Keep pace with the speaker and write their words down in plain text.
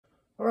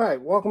All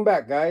right, welcome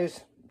back,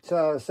 guys. It's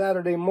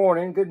Saturday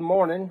morning. Good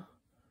morning.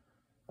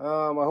 I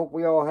hope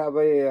we all have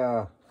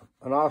an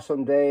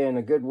awesome day and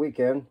a good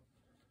weekend.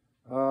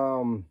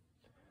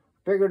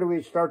 Figured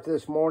we'd start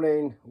this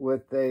morning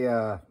with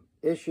a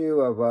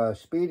issue of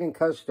Speed and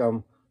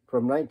Custom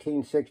from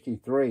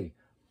 1963.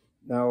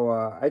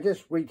 Now, I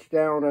just reached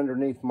down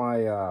underneath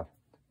my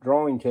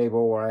drawing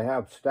table where I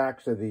have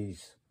stacks of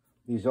these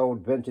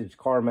old vintage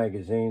car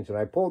magazines, and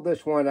I pulled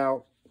this one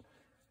out.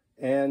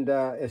 And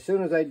as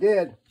soon as I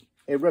did,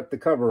 it ripped the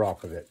cover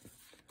off of it,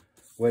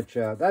 which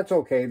that's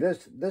okay.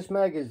 This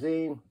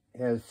magazine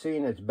has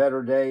seen its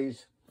better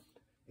days.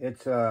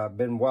 It's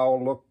been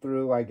well looked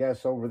through, I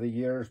guess, over the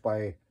years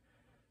by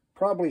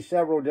probably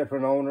several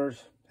different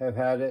owners have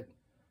had it,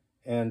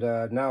 and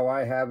now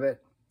I have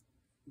it.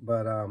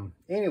 But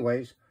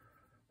anyways,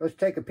 let's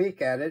take a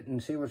peek at it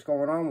and see what's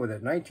going on with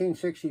it.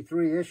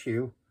 1963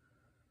 issue.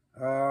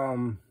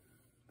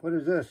 What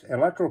is this?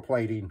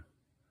 Electroplating.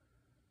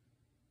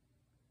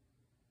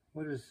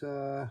 What is,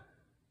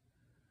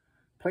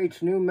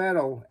 plates new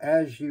metal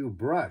as you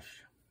brush.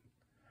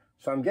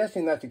 So I'm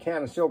guessing that's a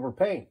can of silver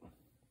paint.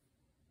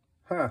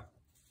 Huh.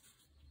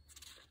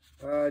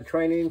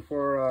 Training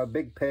for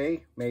big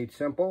pay, made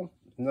simple.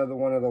 Another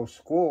one of those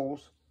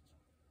schools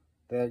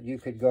that you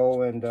could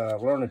go and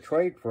learn a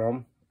trade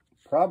from,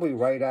 probably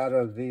right out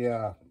of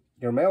the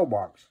your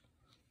mailbox.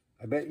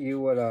 I bet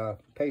you would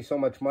pay so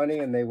much money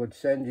and they would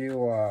send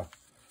you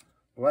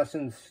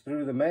lessons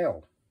through the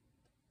mail.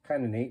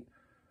 Kind of neat.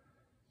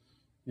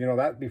 You know,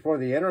 that before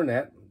the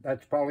internet,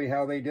 that's probably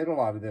how they did a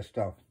lot of this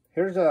stuff.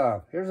 Here's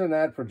an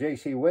ad for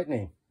J.C.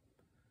 Whitney.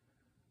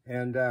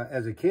 And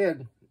as a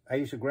kid, I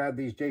used to grab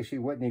these J.C.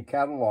 Whitney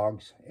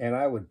catalogs and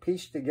I would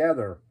piece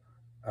together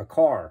a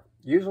car.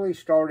 Usually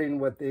starting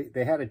with,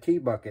 they had a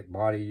T-bucket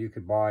body you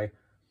could buy,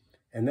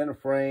 and then a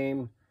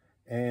frame,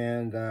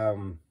 and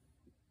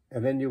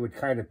then you would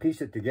kind of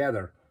piece it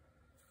together.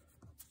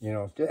 You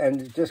know,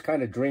 and just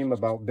kind of dream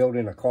about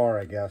building a car,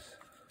 I guess.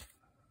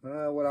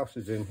 What else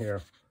is in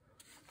here?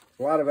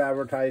 A lot of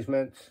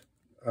advertisements.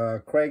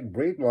 Craig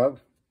Breedlove,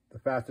 the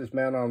fastest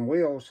man on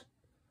wheels,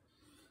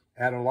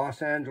 out of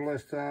Los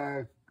Angeles,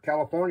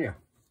 California.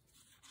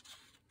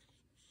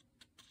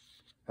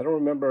 I don't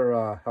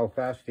remember how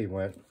fast he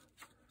went.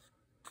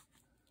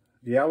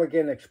 The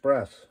Elegant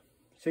Express,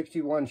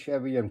 61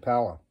 Chevy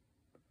Impala,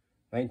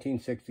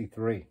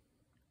 1963.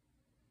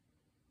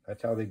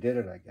 That's how they did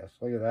it, I guess.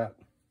 Look at that.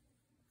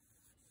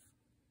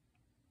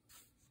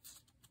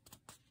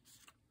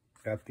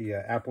 Got the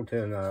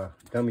Appleton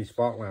dummy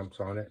spot lamps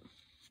on it.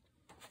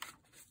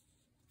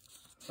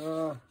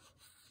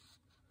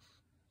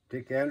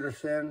 Dick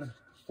Anderson,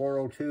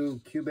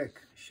 402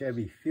 cubic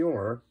Chevy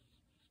Fueler.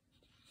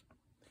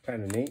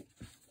 Kind of neat.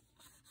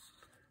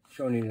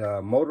 Showing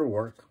you motor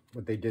work,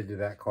 what they did to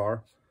that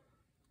car.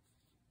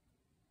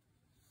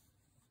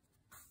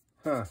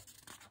 Huh.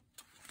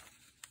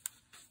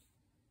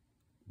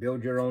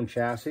 Build your own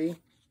chassis,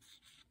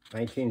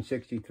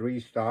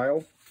 1963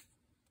 style.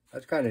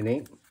 That's kind of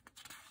neat.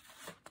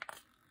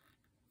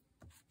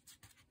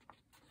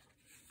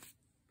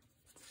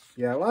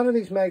 Yeah, a lot of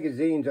these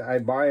magazines, I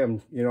buy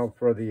them, you know,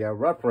 for the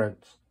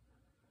reference.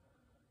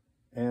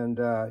 And,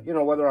 you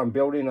know, whether I'm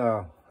building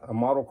a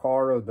model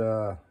car of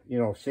the, you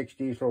know,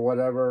 60s or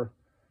whatever,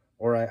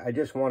 or I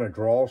just want to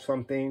draw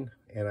something,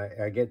 and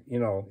I get, you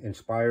know,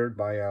 inspired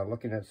by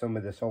looking at some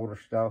of this older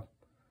stuff.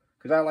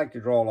 Because I like to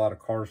draw a lot of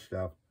car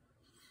stuff.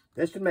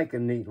 This would make a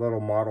neat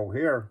little model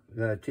here,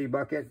 the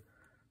T-bucket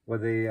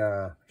with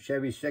a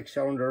Chevy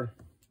 6-cylinder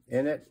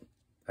in it.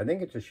 I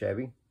think it's a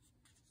Chevy.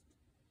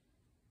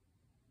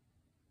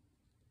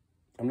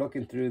 I'm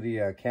looking through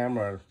the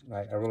camera.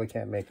 I really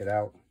can't make it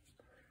out.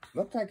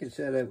 Looks like it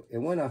said it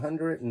went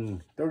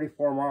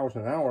 134 miles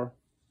an hour.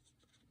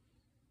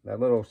 That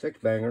little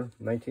six-banger,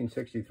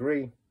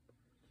 1963.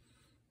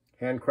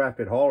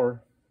 Handcrafted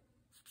hauler.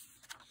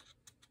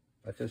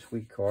 That's a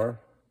sweet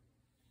car.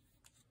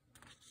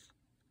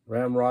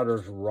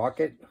 Ramrodder's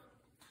Rocket.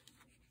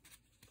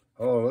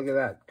 Oh, look at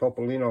that.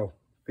 Topolino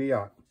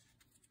Fiat.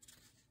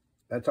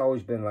 That's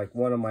always been like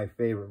one of my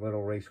favorite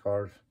little race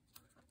cars.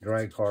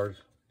 Drag cars.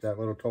 That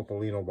little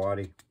Topolino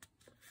body.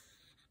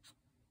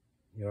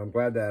 You know, I'm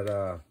glad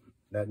that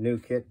that new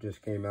kit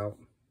just came out.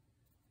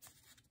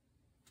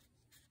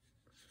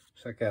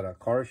 It's like at a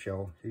car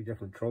show. See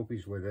different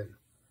trophies with it.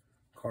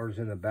 Cars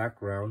in the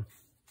background.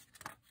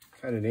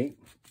 Kind of neat.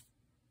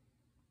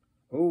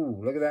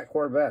 Ooh, look at that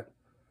Corvette.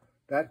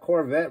 That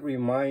Corvette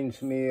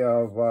reminds me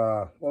of,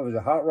 what was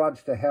it? Hot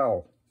Rods to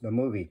Hell, the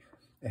movie.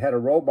 It had a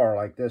roll bar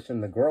like this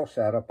and the girl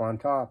sat up on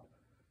top.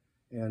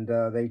 And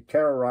they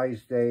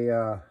terrorized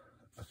a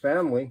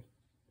family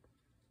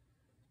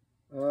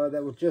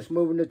that was just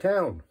moving to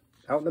town,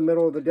 out in the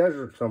middle of the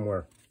desert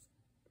somewhere.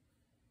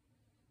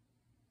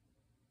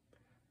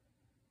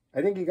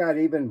 I think he got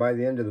even by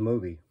the end of the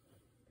movie.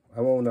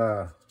 I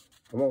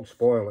won't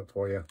spoil it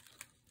for you.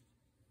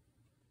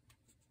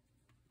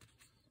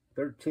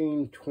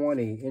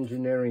 1320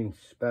 Engineering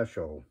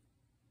Special.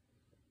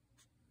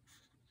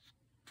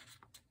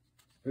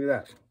 Look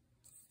at that.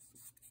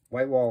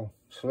 white wall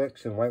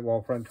slicks and white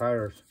wall front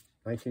tires,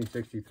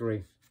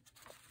 1963.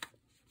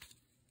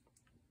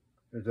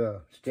 There's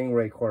a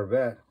Stingray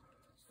Corvette.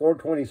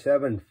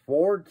 427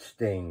 Ford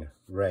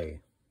Stingray.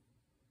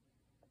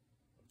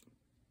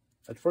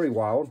 That's pretty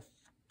wild.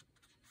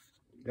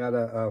 Got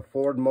a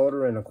Ford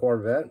motor and a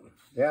Corvette.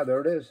 Yeah,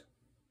 there it is.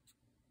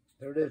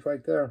 There it is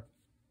right there.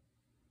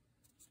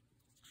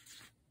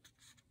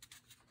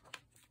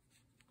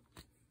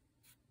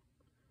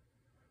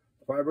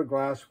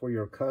 Fiberglass for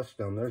your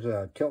custom. There's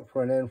a tilt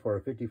front end for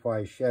a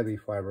 55 Chevy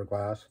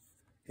fiberglass.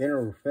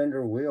 Inner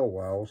fender wheel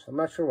wells. I'm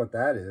not sure what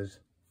that is,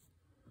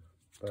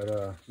 but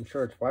I'm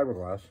sure it's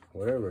fiberglass,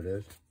 whatever it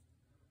is.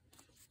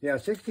 Yeah,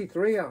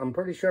 63, I'm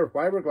pretty sure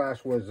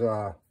fiberglass was,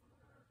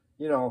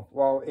 you know,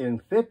 well, in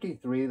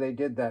 53, they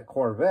did that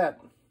Corvette.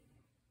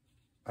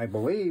 I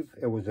believe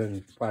it was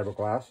in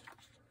fiberglass.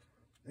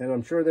 And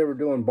I'm sure they were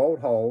doing bolt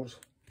holes.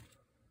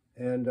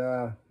 And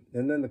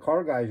then the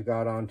car guys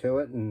got onto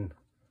it, and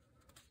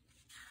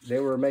they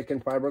were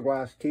making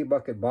fiberglass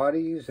T-bucket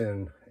bodies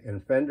and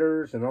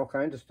fenders and all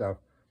kinds of stuff.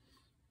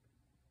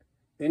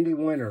 Indy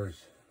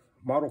winners,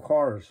 model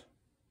cars.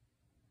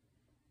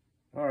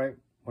 All right,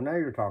 well, now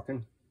you're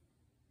talking.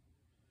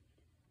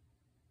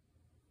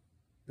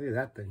 Look at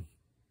that thing.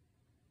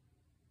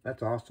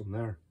 That's awesome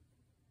there.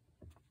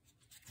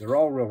 They're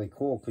all really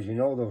cool because you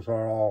know those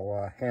are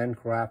all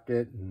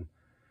handcrafted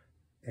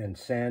and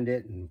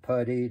sanded and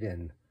puttied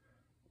and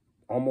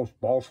almost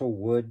balsa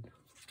wood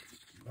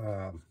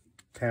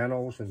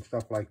panels and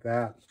stuff like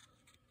that.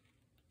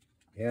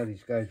 Yeah,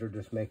 these guys are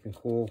just making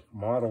cool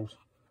models.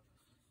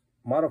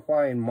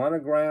 Modifying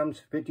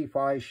monograms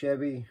 55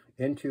 Chevy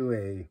into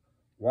a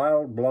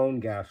wild blown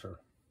gasser.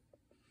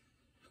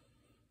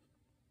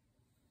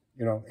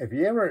 You know, if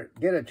you ever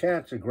get a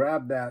chance to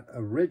grab that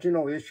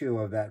original issue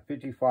of that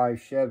 55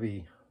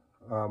 Chevy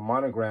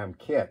monogram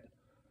kit,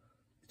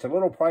 it's a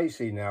little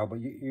pricey now, but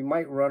you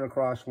might run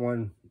across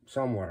one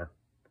somewhere.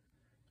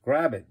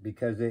 Grab it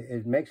because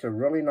it makes a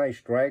really nice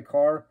drag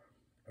car,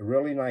 a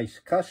really nice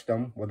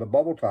custom with a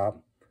bubble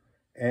top,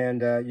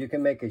 and you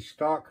can make a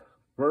stock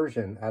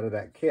version out of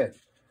that kit.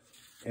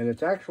 And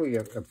it's actually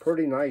a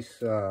pretty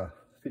nice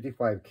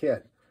 55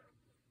 kit.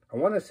 I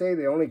want to say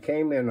they only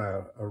came in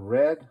a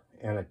red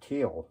and a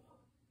teal.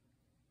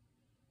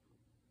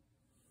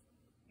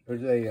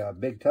 There's a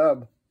big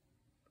tub.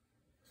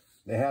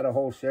 They had a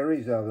whole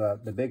series of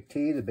the big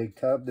T, the big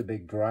tub, the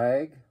big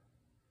drag.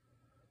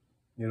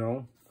 You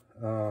know,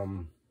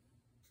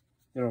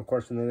 of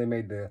course, and then they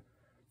made the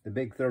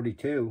big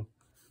 32.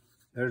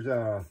 There's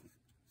a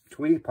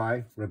Tweety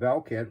Pie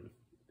Revell kit,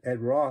 Ed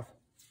Roth.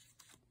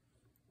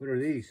 What are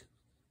these?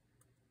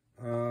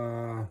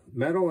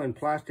 Metal and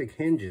plastic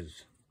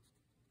hinges.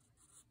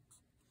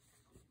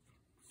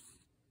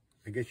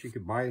 I guess you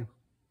could buy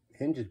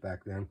hinges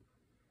back then.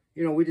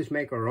 You know, we just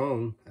make our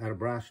own out of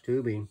brass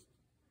tubing.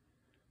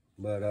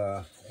 But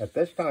at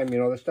this time, you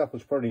know, this stuff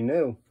was pretty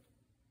new.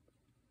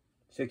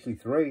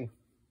 63.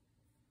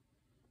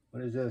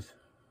 What is this?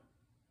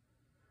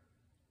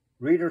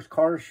 Reader's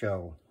Car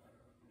Show.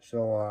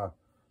 So,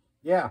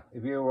 yeah,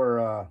 if you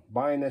were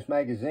buying this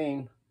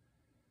magazine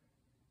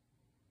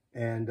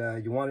and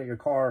you wanted your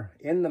car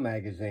in the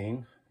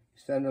magazine,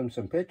 send them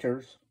some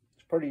pictures.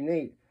 It's pretty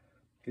neat.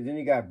 Because then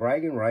you got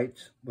bragging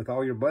rights with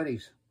all your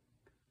buddies.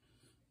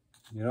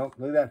 You know,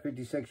 look at that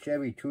 56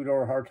 Chevy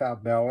 2-door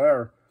hardtop Bel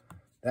Air.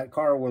 That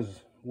car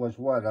was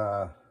what,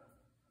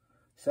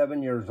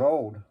 7 years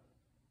old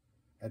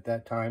at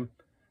that time.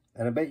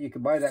 And I bet you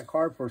could buy that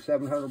car for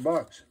 700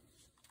 bucks.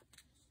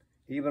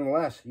 Even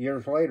less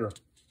years later.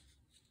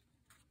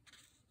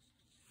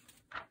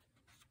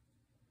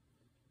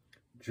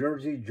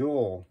 Jersey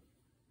Jewel.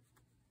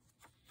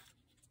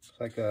 It's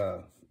like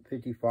a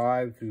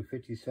 55 through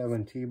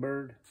 57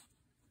 T-Bird.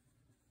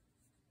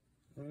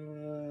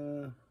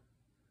 I'm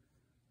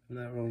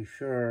not really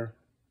sure,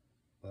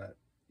 but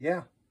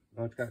yeah,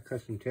 well, it's got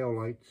custom tail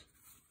lights.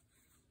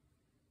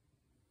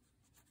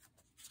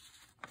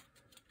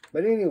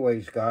 But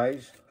anyways,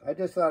 guys, I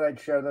just thought I'd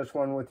share this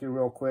one with you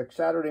real quick.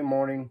 Saturday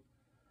morning,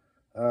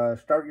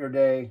 start your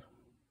day.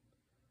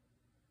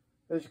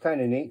 This is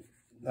kind of neat.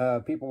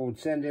 People would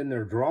send in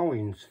their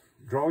drawings.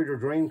 Draw your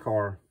dream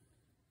car.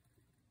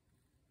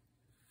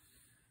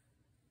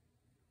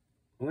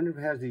 I wonder if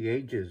it has the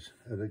ages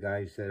of the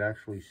guys that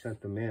actually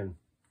sent them in.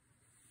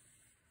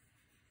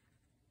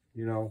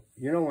 You know,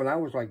 when I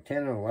was like 10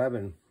 and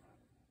 11,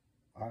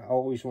 I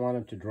always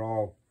wanted to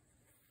draw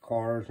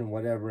cars and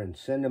whatever and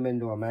send them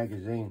into a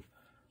magazine.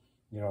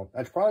 You know,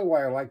 that's probably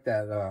why I like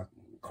that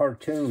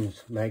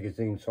cartoons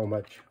magazine so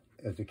much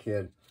as a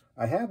kid.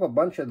 I have a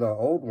bunch of the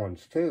old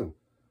ones too.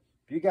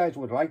 If you guys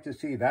would like to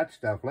see that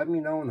stuff, let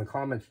me know in the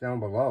comments down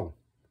below.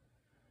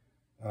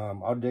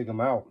 I'll dig them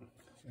out.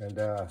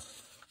 And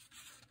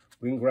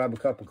we can grab a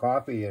cup of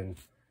coffee and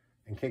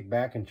kick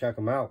back and check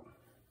them out.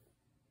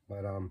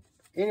 But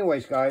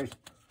anyways, guys,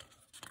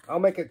 I'll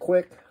make it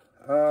quick.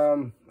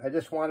 I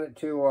just wanted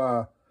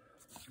to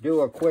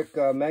do a quick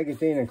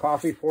magazine and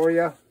coffee for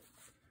you.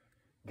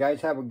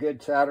 Guys, have a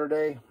good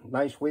Saturday.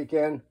 Nice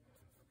weekend.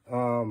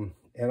 And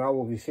I'll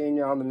we'll be seeing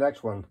you on the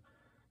next one.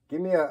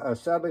 Give me a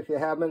sub if you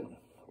haven't,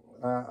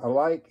 a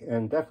like,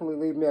 and definitely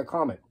leave me a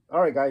comment. All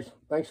right, guys.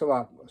 Thanks a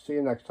lot. See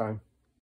you next time.